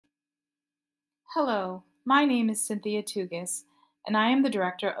Hello, my name is Cynthia Tugis, and I am the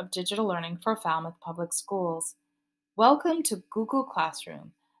Director of Digital Learning for Falmouth Public Schools. Welcome to Google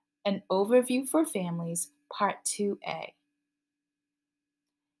Classroom, an overview for families, Part 2A.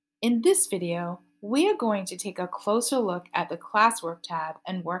 In this video, we are going to take a closer look at the Classwork tab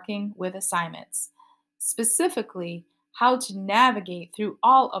and working with assignments, specifically how to navigate through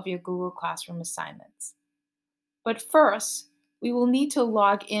all of your Google Classroom assignments. But first, we will need to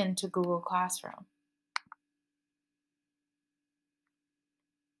log in to Google Classroom.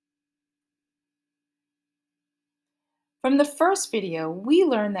 From the first video, we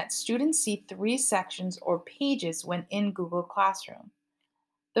learned that students see three sections or pages when in Google Classroom.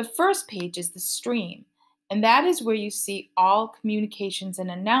 The first page is the stream, and that is where you see all communications and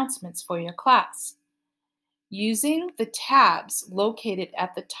announcements for your class. Using the tabs located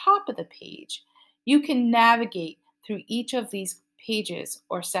at the top of the page, you can navigate through each of these pages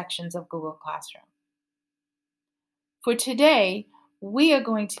or sections of Google Classroom. For today, we are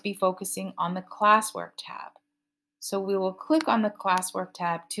going to be focusing on the Classwork tab. So we will click on the Classwork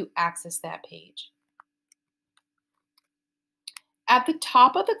tab to access that page. At the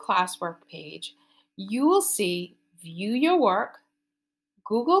top of the Classwork page, you will see View Your Work,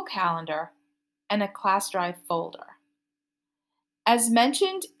 Google Calendar, and a ClassDrive folder. As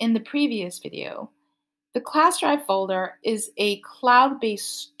mentioned in the previous video, the ClassDrive folder is a cloud-based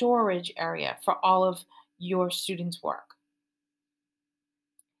storage area for all of your students' work.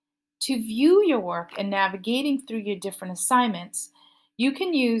 To view your work and navigating through your different assignments, you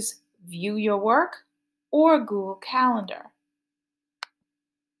can use View Your Work or Google Calendar.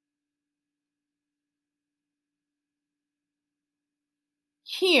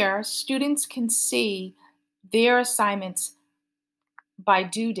 Here, students can see their assignments by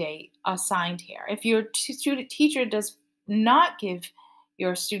due date assigned here. If your teacher does not give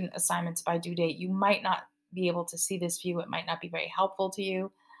your student assignments by due date, you might not be able to see this view. It might not be very helpful to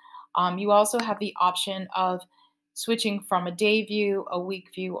you. You also have the option of switching from a day view, a week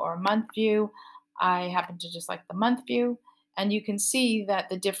view, or a month view. I happen to just like the month view. And you can see that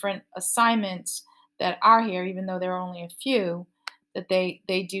the different assignments that are here, even though there are only a few, that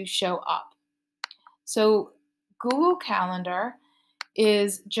they do show up. So Google Calendar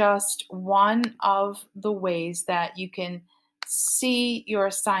is just one of the ways that you can see your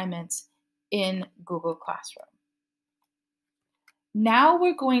assignments in Google Classroom. Now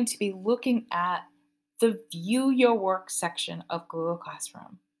we're going to be looking at the View Your Work section of Google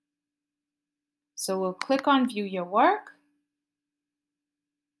Classroom. So we'll click on View Your Work.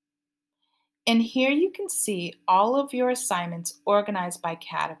 And here you can see all of your assignments organized by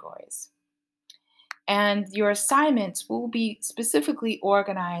categories. And your assignments will be specifically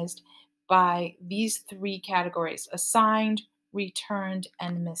organized by these three categories: assigned, returned,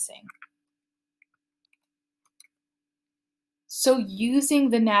 and missing. So using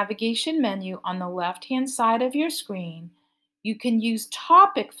the navigation menu on the left-hand side of your screen, you can use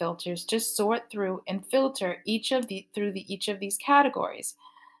topic filters to sort through and filter each of these categories.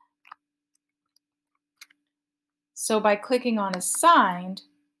 So by clicking on Assigned,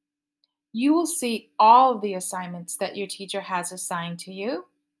 you will see all of the assignments that your teacher has assigned to you.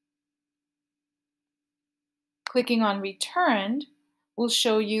 Clicking on Returned will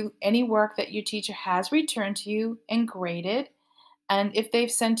show you any work that your teacher has returned to you and graded. And if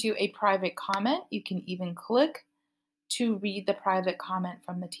they've sent you a private comment, you can even click to read the private comment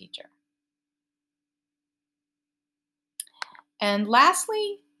from the teacher. And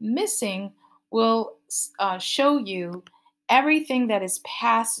lastly, Missing will show you everything that is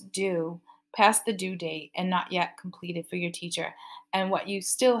past the due date and not yet completed for your teacher, and what you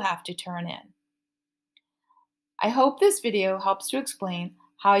still have to turn in. I hope this video helps to explain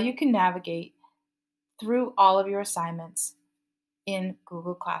how you can navigate through all of your assignments in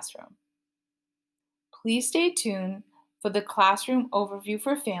Google Classroom. Please stay tuned for the Classroom Overview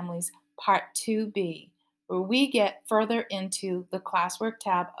for Families Part 2B, where we get further into the Classwork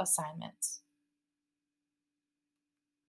tab assignments.